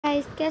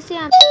Guys, कैसे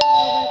हैं आप सब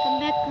लोग। Welcome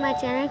back to my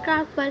channel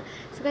craft पर।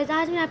 सो गाइस,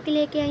 आज मैं आपके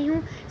लेके आई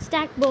हूँ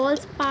stack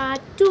balls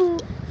part 2।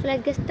 So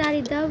let's get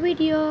started the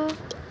video.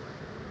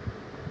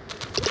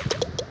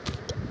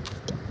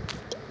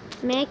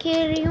 मैं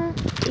खेल रही हूँ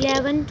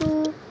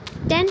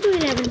 10 to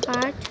 11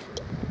 part.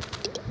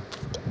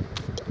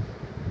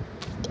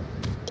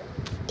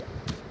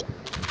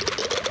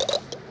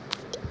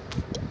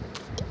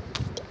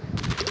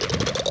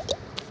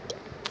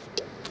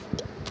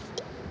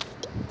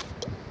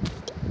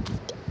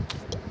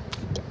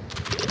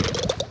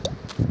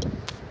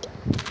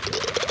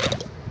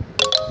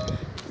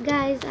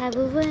 Guys, I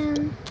will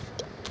win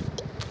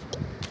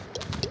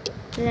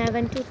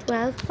 11 to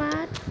 12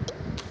 part.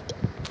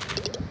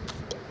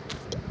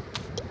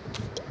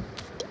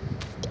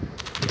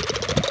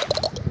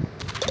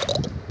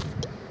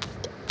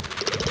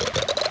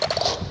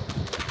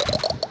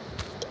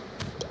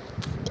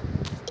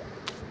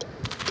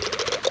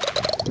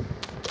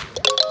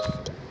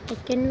 I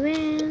can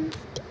win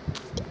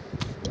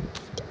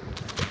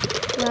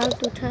 12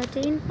 to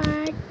 13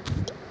 part.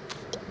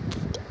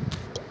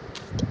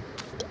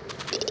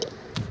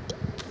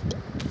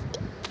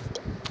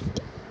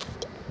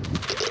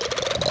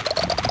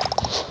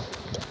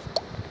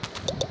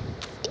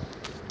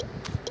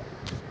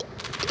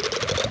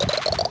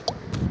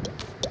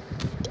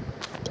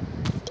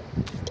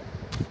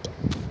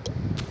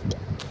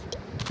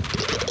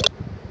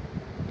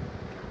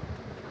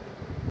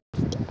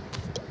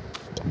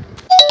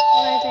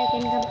 Otherwise, I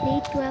can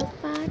complete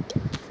 12 part.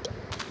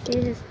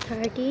 This is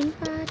 13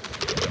 part.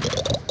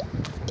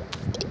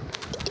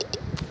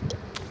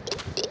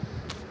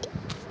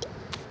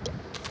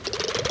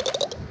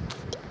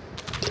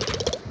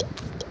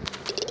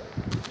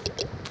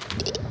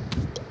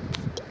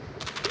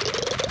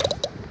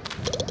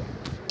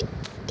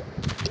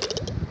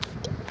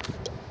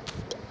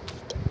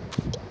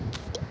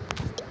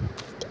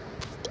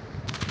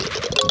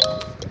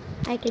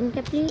 I can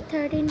complete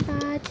 13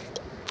 parts.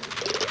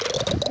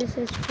 This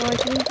is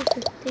 14 to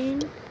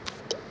 15.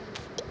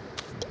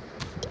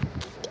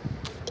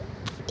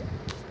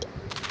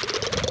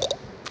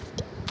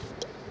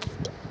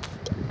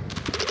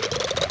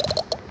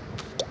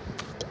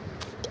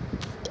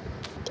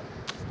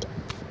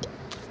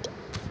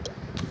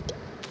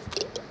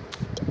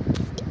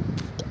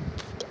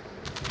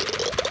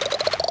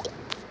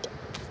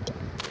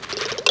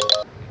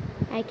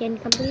 I can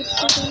complete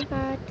 14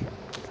 parts.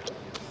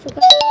 So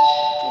guys,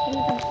 I can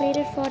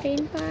complete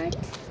 14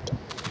 parts.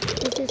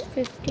 This is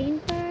 15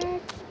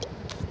 part.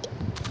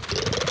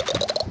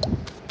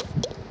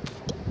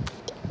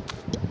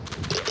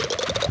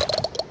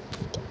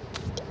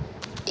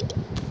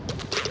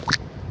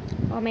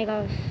 Oh my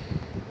gosh.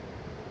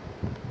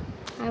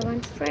 I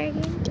want to try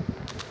again.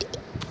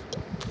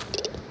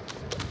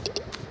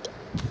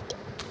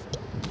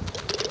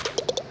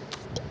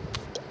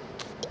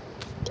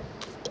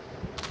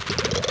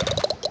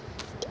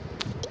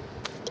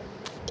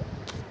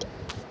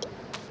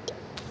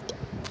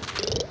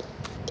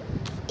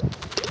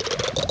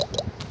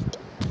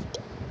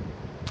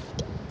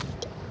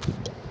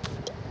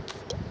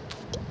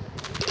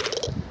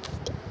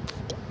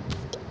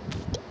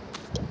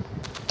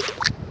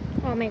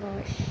 Oh my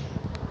gosh.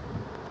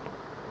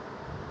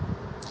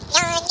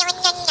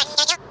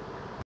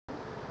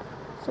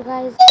 So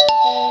guys,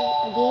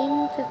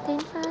 again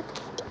 15 part.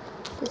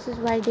 This is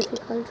very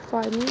difficult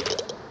for me.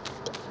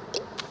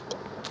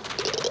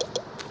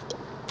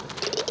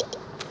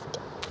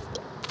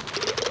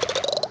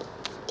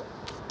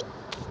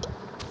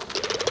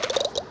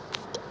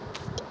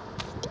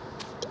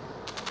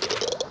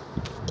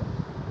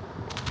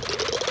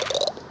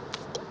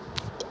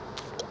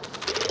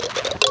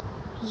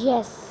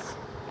 Yes.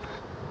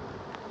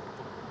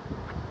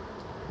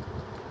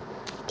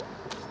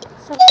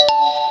 So I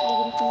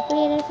can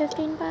complete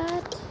 15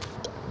 parts.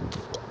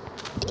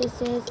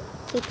 This is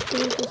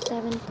 16 to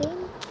 17.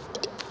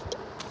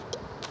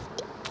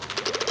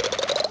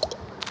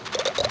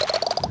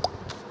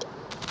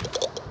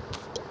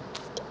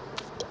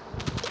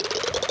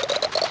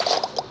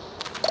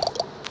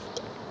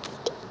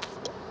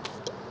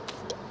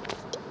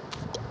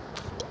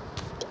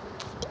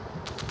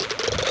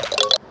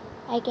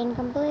 I can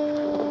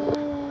complete.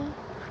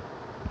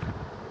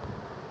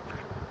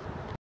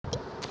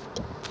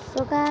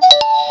 So guys,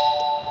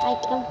 I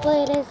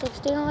completed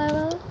 16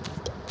 level.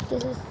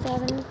 This is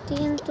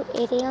 17 to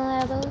 18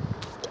 level.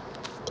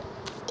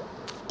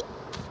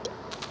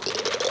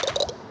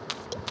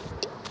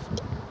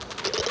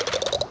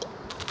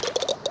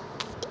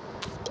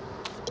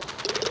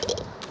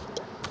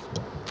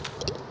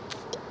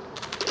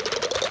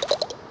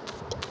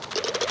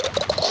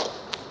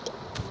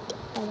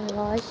 Oh my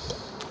gosh.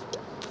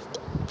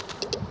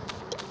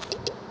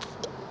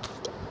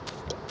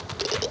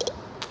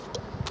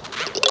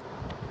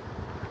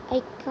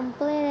 I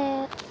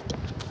completed.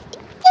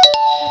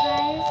 So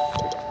guys,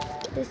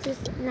 this is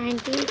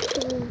 19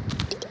 to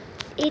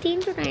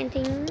 18 to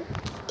 19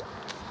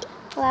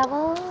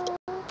 level.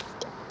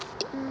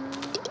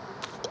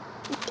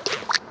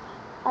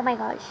 Oh my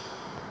gosh.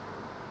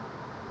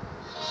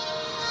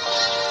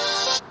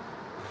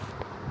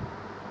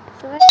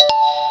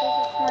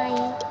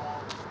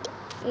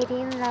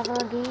 18 level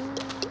again.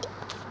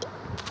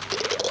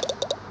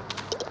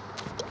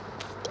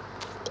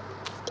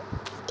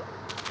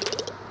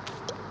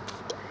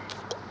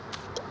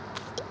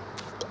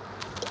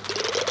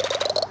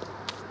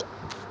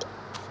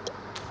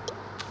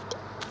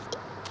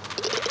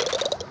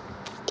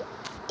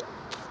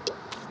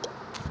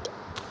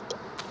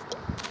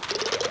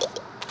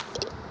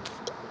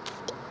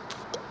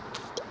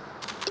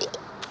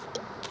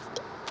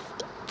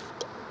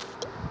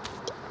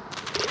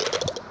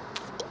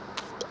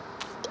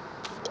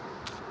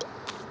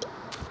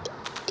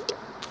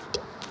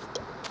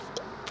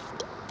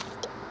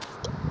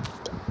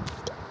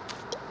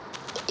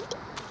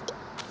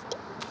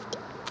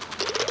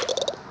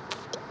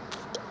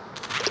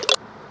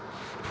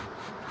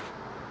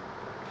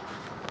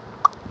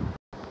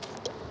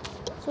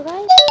 So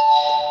guys,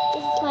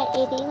 this is my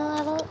 18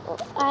 level.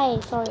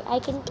 Sorry, I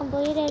can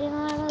complete 18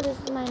 level. This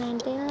is my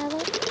 19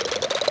 level.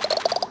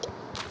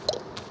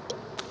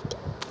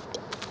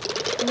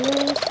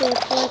 New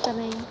shapes are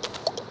coming.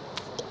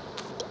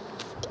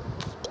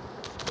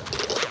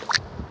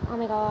 Oh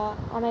my god!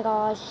 Oh my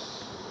gosh!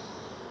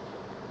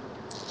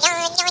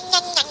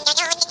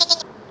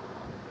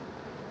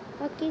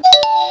 Okay.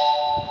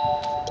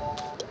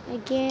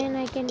 Again,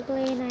 I can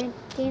play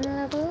 19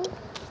 level.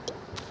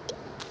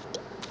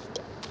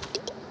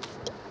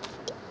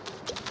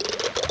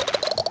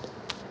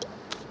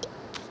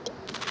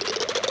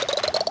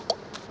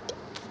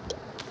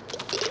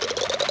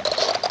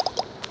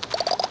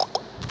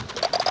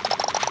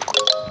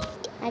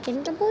 I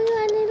can complete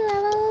 1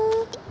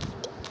 level.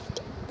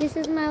 This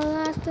is my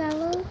last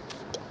level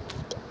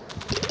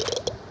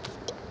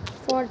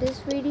for this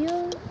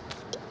video.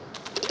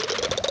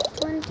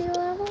 20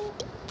 level.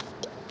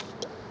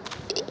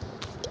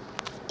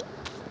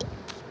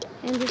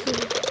 And this is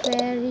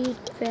very,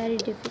 very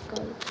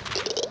difficult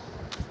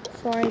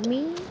for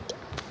me.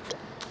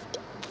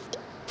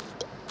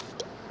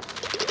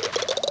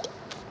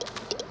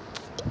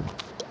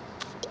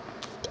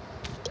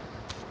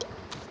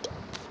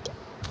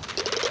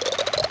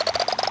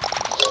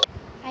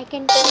 I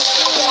can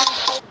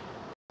complete.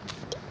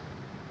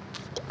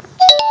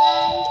 So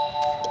guys,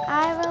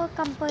 I will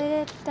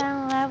complete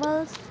 10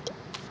 levels.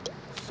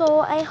 So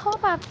I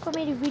hope आपको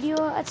मेरी video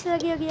अच्छी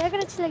लगी होगी। अगर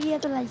अच्छी लगी है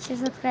तो लाइक शेयर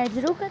सब्सक्राइब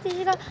जरूर कर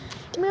दीजिएगा।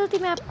 मिलती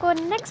मैं आपको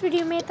नेक्स्ट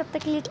वीडियो में, तब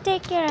तक के लिए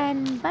take care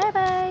and bye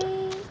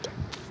bye.